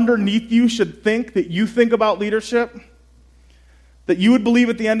people underneath you should think that you think about leadership. That you would believe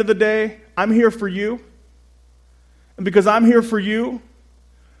at the end of the day, I'm here for you. And because I'm here for you,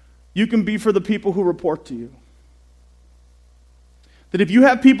 you can be for the people who report to you. That if you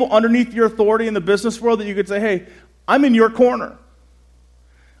have people underneath your authority in the business world, that you could say, hey, I'm in your corner.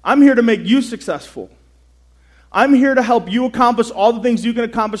 I'm here to make you successful. I'm here to help you accomplish all the things you can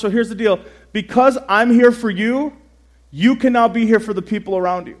accomplish. So here's the deal. Because I'm here for you, you can now be here for the people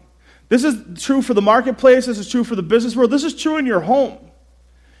around you. This is true for the marketplace. This is true for the business world. This is true in your home.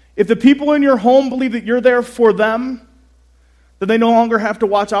 If the people in your home believe that you're there for them, then they no longer have to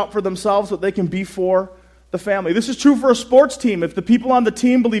watch out for themselves, but they can be for the family. This is true for a sports team. If the people on the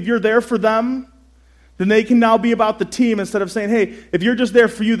team believe you're there for them, then they can now be about the team instead of saying, hey, if you're just there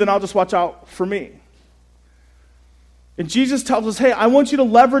for you, then I'll just watch out for me. And Jesus tells us, hey, I want you to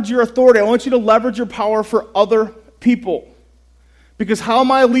leverage your authority. I want you to leverage your power for other people. Because how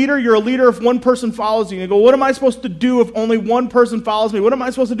am I a leader? You're a leader if one person follows you. And you go, what am I supposed to do if only one person follows me? What am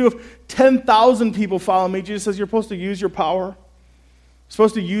I supposed to do if 10,000 people follow me? Jesus says you're supposed to use your power. You're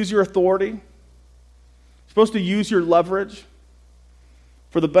supposed to use your authority. You're supposed to use your leverage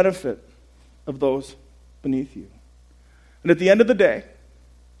for the benefit of those beneath you. And at the end of the day,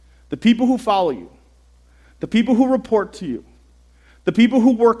 the people who follow you, the people who report to you, the people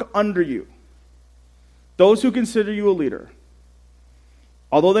who work under you, those who consider you a leader,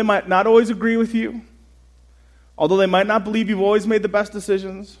 although they might not always agree with you, although they might not believe you've always made the best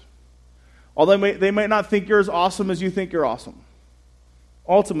decisions, although they might not think you're as awesome as you think you're awesome,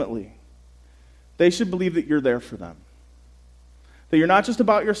 ultimately, they should believe that you're there for them. That you're not just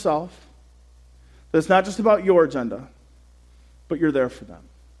about yourself, that it's not just about your agenda, but you're there for them.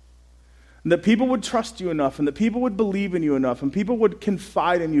 And that people would trust you enough, and that people would believe in you enough, and people would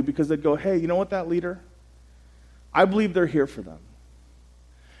confide in you because they'd go, hey, you know what, that leader? I believe they're here for them.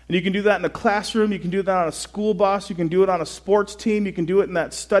 And you can do that in a classroom, you can do that on a school bus, you can do it on a sports team, you can do it in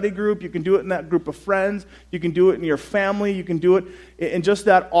that study group, you can do it in that group of friends, you can do it in your family, you can do it in just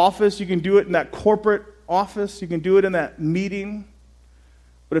that office, you can do it in that corporate office, you can do it in that meeting.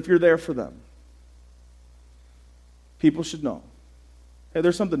 But if you're there for them, people should know, hey,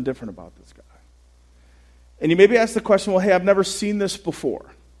 there's something different about this guy. And you maybe ask the question, well, hey, I've never seen this before.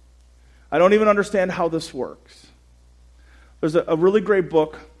 I don't even understand how this works. There's a really great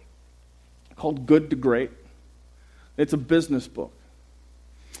book called Good to Great. It's a business book.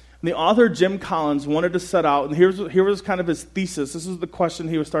 And the author, Jim Collins, wanted to set out, and here was kind of his thesis. This is the question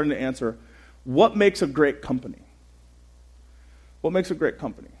he was starting to answer. What makes a great company? What makes a great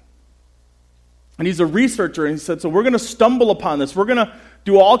company? And he's a researcher, and he said, so we're going to stumble upon this. We're going to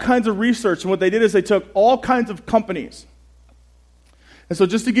do all kinds of research. And what they did is they took all kinds of companies. And so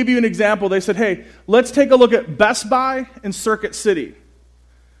just to give you an example, they said, hey, let's take a look at Best Buy and Circuit City.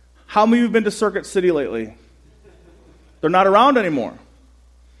 How many of you have been to Circuit City lately? They're not around anymore.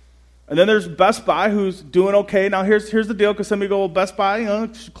 And then there's Best Buy, who's doing okay. Now here's the deal, because some of you go, well, Best Buy,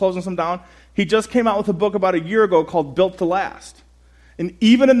 closing some down. He just came out with a book about a year ago called Built to Last. And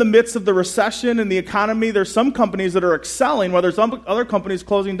even in the midst of the recession and the economy, there's some companies that are excelling, while there's some other companies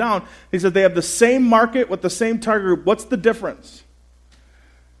closing down. He said they have the same market with the same target group. What's the difference?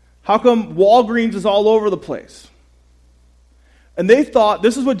 How come Walgreens is all over the place? And they thought,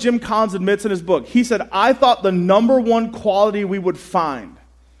 this is what Jim Collins admits in his book. He said, I thought the number one quality we would find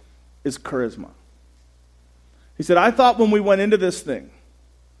is charisma. He said, I thought when we went into this thing,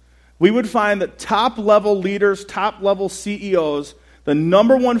 we would find that top-level leaders, top-level CEOs, the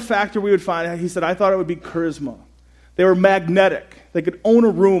number one factor we would find, he said, I thought it would be charisma. They were magnetic. They could own a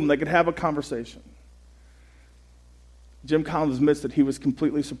room. They could have a conversation. Jim Collins admits that he was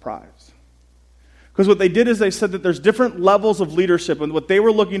completely surprised. Because what they did is they said that there's different levels of leadership, and what they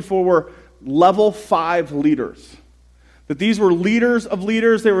were looking for were level 5 leaders. That these were leaders of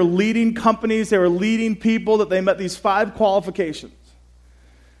leaders, they were leading companies, they were leading people, that they met these 5 qualifications.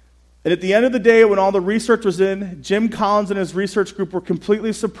 And at the end of the day, when all the research was in, Jim Collins and his research group were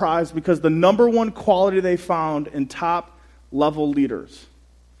completely surprised because the number one quality they found in top-level leaders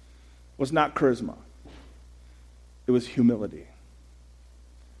was not charisma. It was humility.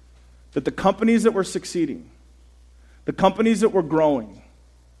 That the companies that were succeeding, the companies that were growing,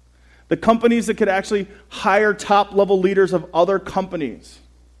 the companies that could actually hire top-level leaders of other companies,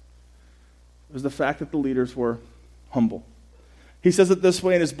 was the fact that the leaders were humble. He says it this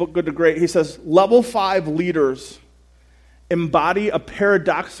way in his book, Good to Great. He says, level 5 leaders embody a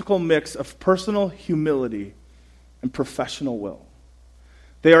paradoxical mix of personal humility and professional will.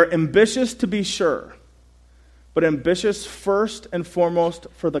 They are ambitious to be sure, but ambitious first and foremost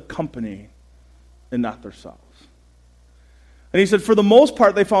for the company and not themselves. And he said, for the most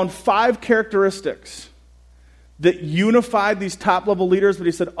part, they found 5 characteristics that unified these top-level leaders, but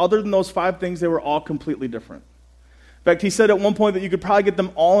he said, other than those 5 things, they were all completely different. In fact, he said at one point that you could probably get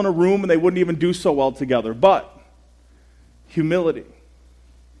them all in a room and they wouldn't even do so well together. But humility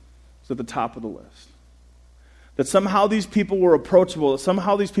was at the top of the list. That somehow these people were approachable, that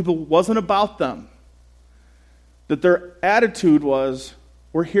somehow these people wasn't about them. That their attitude was,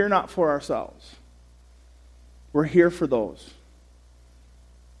 we're here not for ourselves. We're here for those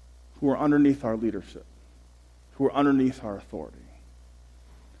who are underneath our leadership, who are underneath our authority.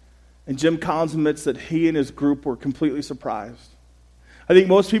 And Jim Collins admits that he and his group were completely surprised. I think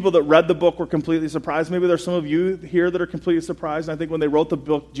most people that read the book were completely surprised. Maybe there's some of you here that are completely surprised. And I think when they wrote the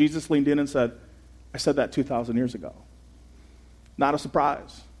book, Jesus leaned in and said, I said that 2,000 years ago. Not a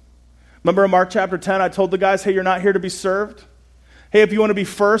surprise. Remember in Mark chapter 10, I told the guys, hey, you're not here to be served. Hey, if you want to be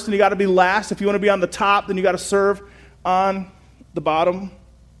first, then you got to be last. If you want to be on the top, then you got to serve on the bottom.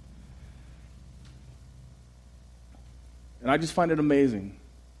 And I just find it amazing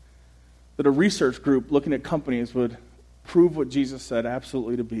that a research group looking at companies would prove what Jesus said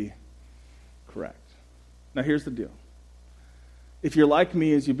absolutely to be correct. Now here's the deal. If you're like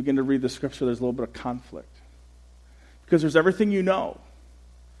me, as you begin to read the scripture, there's a little bit of conflict. Because there's everything you know.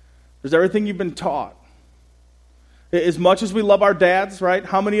 There's everything you've been taught. As much as we love our dads, right?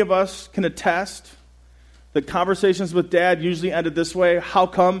 How many of us can attest that conversations with dad usually ended this way? How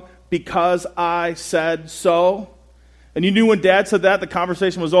come? Because I said so. And you knew when dad said that, the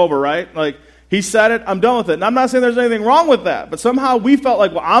conversation was over, right? Like, he said it, I'm done with it. And I'm not saying there's anything wrong with that, but somehow we felt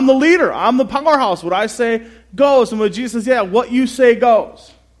like, well, I'm the leader. I'm the powerhouse. What I say goes. And when Jesus says, yeah, what you say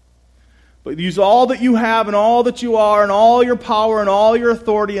goes. But use all that you have and all that you are and all your power and all your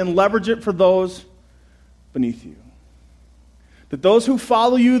authority and leverage it for those beneath you. That those who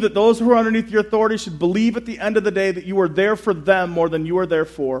follow you, that those who are underneath your authority should believe at the end of the day that you are there for them more than you are there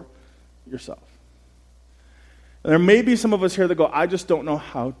for yourself. And there may be some of us here that go, I just don't know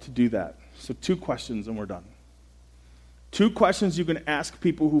how to do that. So 2 questions and we're done. 2 questions you can ask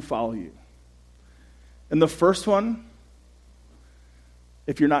people who follow you. And the first one,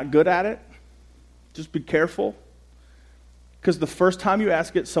 if you're not good at it, just be careful. Because the first time you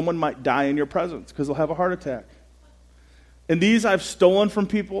ask it, someone might die in your presence because they'll have a heart attack. And these I've stolen from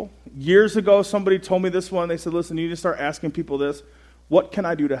people. Years ago, somebody told me this one. They said, listen, you need to start asking people this. What can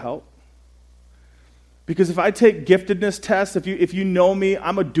I do to help? Because if I take giftedness tests, if you know me,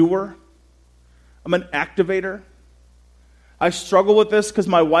 I'm a doer. I'm an activator. I struggle with this because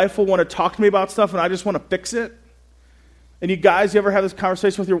my wife will want to talk to me about stuff and I just want to fix it. And you guys, you ever have this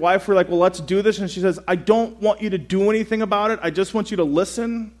conversation with your wife where you're like, well, let's do this. And she says, I don't want you to do anything about it. I just want you to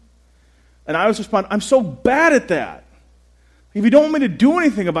listen. And I always respond, I'm so bad at that. If you don't want me to do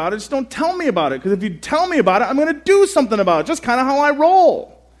anything about it, just don't tell me about it. Because if you tell me about it, I'm going to do something about it. Just kind of how I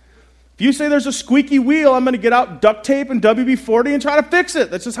roll. If you say there's a squeaky wheel, I'm going to get out duct tape and WB-40 and try to fix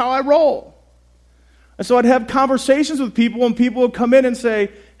it. That's just how I roll. And so I'd have conversations with people, and people would come in and say,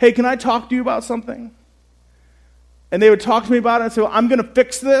 hey, can I talk to you about something? And they would talk to me about it and say, well, I'm going to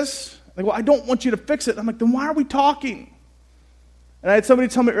fix this. Like, well, I don't want you to fix it. I'm like, then why are we talking? And I had somebody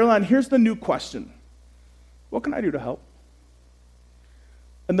tell me early on, here's the new question. What can I do to help?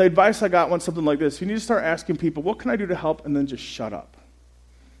 And the advice I got went something like this. You need to start asking people, what can I do to help? And then just shut up.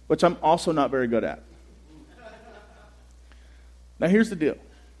 Which I'm also not very good at. Now here's the deal.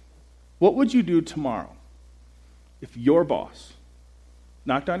 What would you do tomorrow if your boss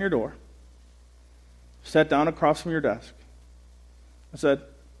knocked on your door, sat down across from your desk, and said,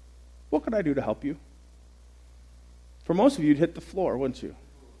 what can I do to help you? For most of you, you'd hit the floor, wouldn't you?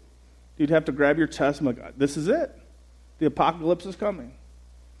 You'd have to grab your chest and be like, this is it. The apocalypse is coming.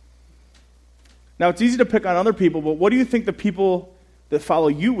 Now, it's easy to pick on other people, but what do you think the people that follow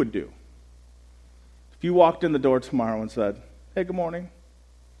you would do? If you walked in the door tomorrow and said, hey, good morning.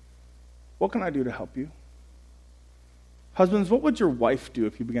 What can I do to help you? Husbands, what would your wife do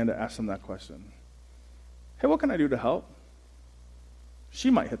if you began to ask them that question? Hey, what can I do to help? She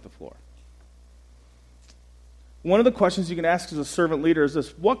might hit the floor. One of the questions you can ask as a servant leader is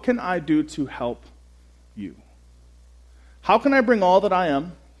this: what can I do to help you? How can I bring all that I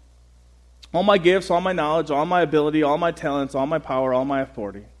am, all my gifts, all my knowledge, all my ability, all my talents, all my power, all my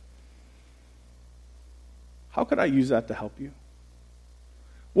authority? How could I use that to help you?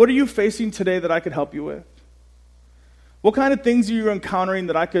 What are you facing today that I could help you with? What kind of things are you encountering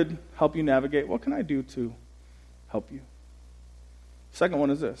that I could help you navigate? What can I do to help you? Second one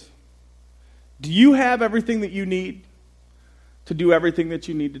is this: do you have everything that you need to do everything that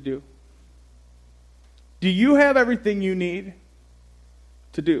you need to do? Do you have everything you need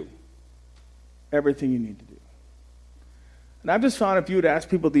to do everything you need to do? And I've just found if you would ask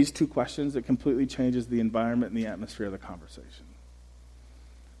people these 2 questions, it completely changes the environment and the atmosphere of the conversation.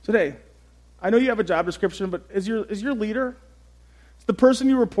 Today, I know you have a job description, but is your leader, is the person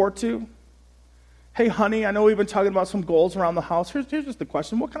you report to, hey, honey, I know we've been talking about some goals around the house. Here's just the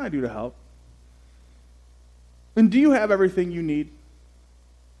question: what can I do to help? And do you have everything you need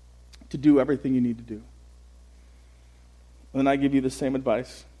to do everything you need to do? And then I give you the same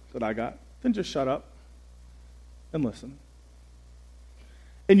advice that I got. Then just shut up and listen.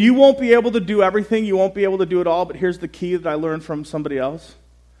 And you won't be able to do everything. You won't be able to do it all. But here's the key that I learned from somebody else.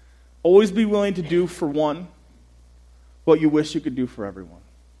 Always be willing to do for one what you wish you could do for everyone.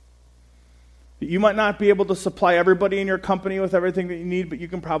 You might not be able to supply everybody in your company with everything that you need, but you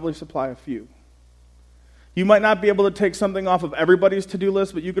can probably supply a few. You might not be able to take something off of everybody's to-do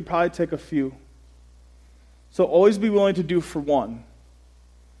list, but you could probably take a few. So always be willing to do for one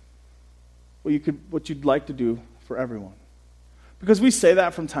what you'd like to do for everyone. Because we say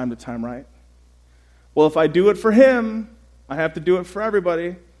that from time to time, right? Well, if I do it for him, I have to do it for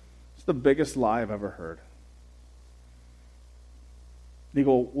everybody. It's the biggest lie I've ever heard. And you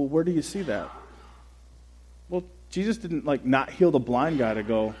go, well, where do you see that? Well, Jesus didn't not heal the blind guy to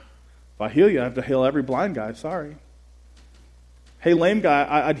go, if I heal you, I have to heal every blind guy. Sorry. Hey, lame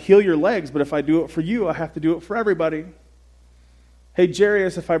guy, I'd heal your legs, but if I do it for you, I have to do it for everybody. Hey,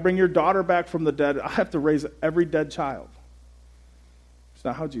 Jairus, if I bring your daughter back from the dead, I have to raise every dead child. It's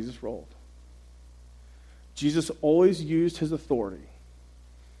not how Jesus rolled. Jesus always used his authority,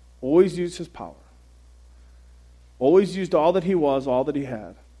 always used his power, always used all that he was, all that he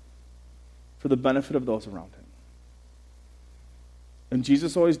had, for the benefit of those around him. And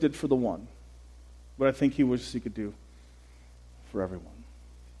Jesus always did for the one what I think he wishes he could do for everyone.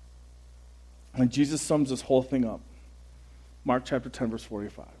 And Jesus sums this whole thing up. Mark chapter 10, verse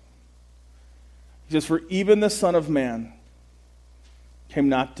 45. He says, for even the Son of Man came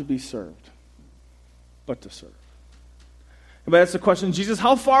not to be served, but to serve. And that's the question, Jesus,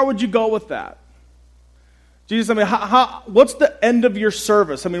 how far would you go with that? Jesus, what's the end of your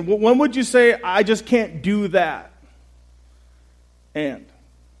service? When would you say, I just can't do that? And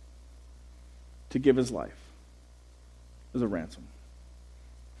to give his life as a ransom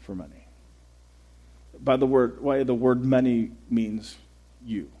for many. By the word many means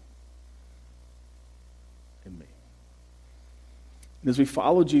you and me. And as we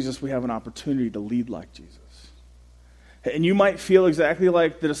follow Jesus, we have an opportunity to lead like Jesus. And you might feel exactly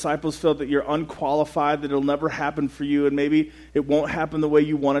like the disciples felt, that you're unqualified, that it'll never happen for you, and maybe it won't happen the way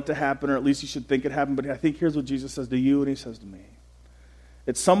you want it to happen, or at least you should think it happened. But I think here's what Jesus says to you and he says to me.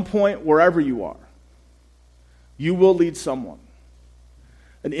 At some point, wherever you are, you will lead someone.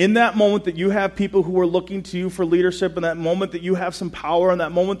 And in that moment that you have people who are looking to you for leadership, in that moment that you have some power, in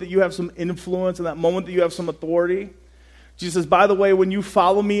that moment that you have some influence, in that moment that you have some authority, Jesus says, by the way, when you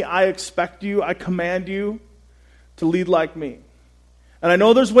follow me, I expect you, I command you to lead like me. And I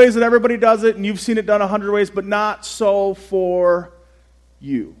know there's ways that everybody does it, and you've seen it done 100 ways, but not so for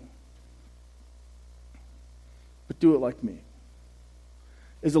you. But do it like me.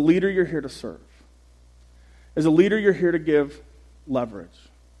 As a leader, you're here to serve. As a leader, you're here to give leverage.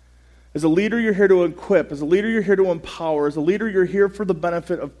 As a leader, you're here to equip. As a leader, you're here to empower. As a leader, you're here for the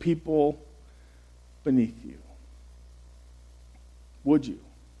benefit of people beneath you. Would you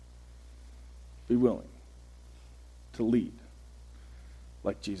be willing to lead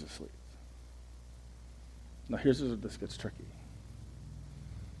like Jesus leads? Now here's where this gets tricky.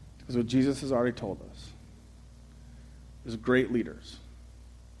 Because what Jesus has already told us is great leaders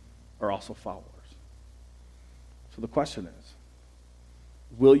are also followers. So the question is,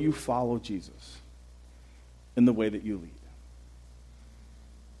 will you follow Jesus in the way that you lead?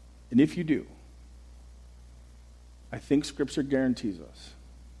 And if you do, I think Scripture guarantees us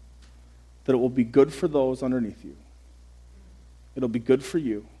that it will be good for those underneath you. It'll be good for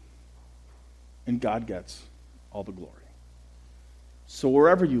you, and God gets all the glory. So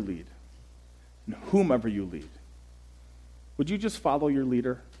wherever you lead, and whomever you lead, would you just follow your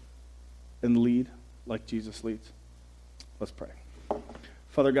leader and lead like Jesus leads? Let's pray.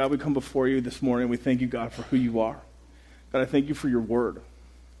 Father God, we come before you this morning. We thank you, God, for who you are. God, I thank you for your word.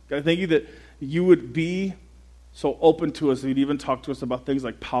 God, I thank you that you would be so open to us, that you'd even talk to us about things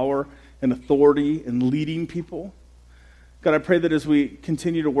like power and authority and leading people. God, I pray that as we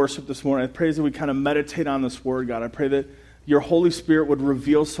continue to worship this morning, I pray as we kind of meditate on this word, God, I pray that your Holy Spirit would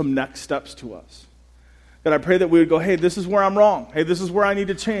reveal some next steps to us. God, I pray that we would go, hey, this is where I'm wrong. Hey, this is where I need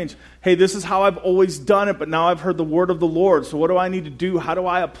to change. Hey, this is how I've always done it, but now I've heard the word of the Lord. So what do I need to do? How do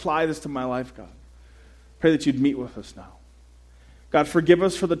I apply this to my life, God? Pray that you'd meet with us now. God, forgive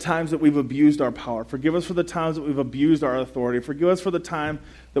us for the times that we've abused our power. Forgive us for the times that we've abused our authority. Forgive us for the time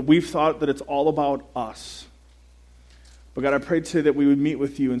that we've thought that it's all about us. But God, I pray today that we would meet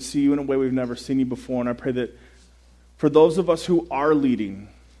with you and see you in a way we've never seen you before. And I pray that for those of us who are leading,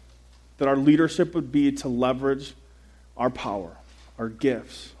 that our leadership would be to leverage our power, our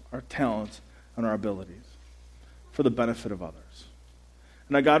gifts, our talents, and our abilities for the benefit of others.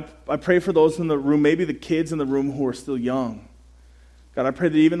 And God, I pray for those in the room, maybe the kids in the room who are still young. God, I pray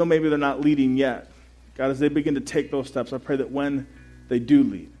that even though maybe they're not leading yet, God, as they begin to take those steps, I pray that when they do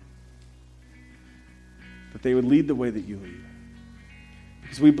lead, that they would lead the way that you lead.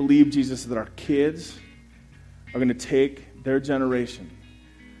 Because we believe, Jesus, that our kids are going to take their generation,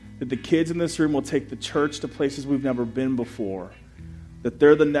 that the kids in this room will take the church to places we've never been before, that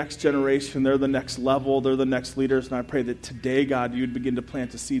they're the next generation, they're the next level, they're the next leaders, and I pray that today, God, you'd begin to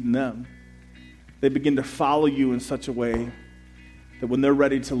plant a seed in them. They begin to follow you in such a way that when they're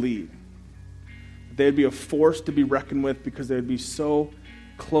ready to lead, they'd be a force to be reckoned with because they would be so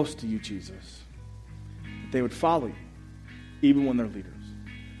close to you, Jesus, that they would follow you, even when they're leaders.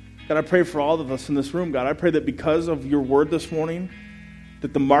 God, I pray for all of us in this room, God. I pray that because of your word this morning,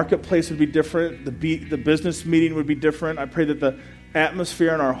 that the marketplace would be different, the business meeting would be different. I pray that the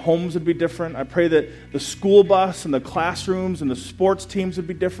atmosphere in our homes would be different. I pray that the school bus and the classrooms and the sports teams would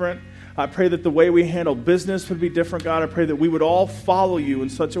be different. I pray that the way we handle business would be different, God. I pray that we would all follow you in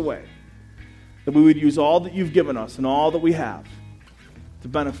such a way that we would use all that you've given us and all that we have to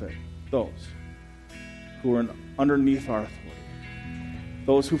benefit those who are underneath our authority,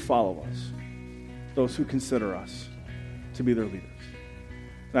 those who follow us, those who consider us to be their leaders.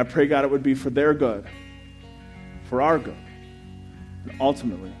 And I pray, God, it would be for their good, for our good, and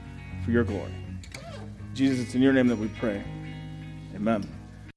ultimately for your glory. Jesus, it's in your name that we pray. Amen.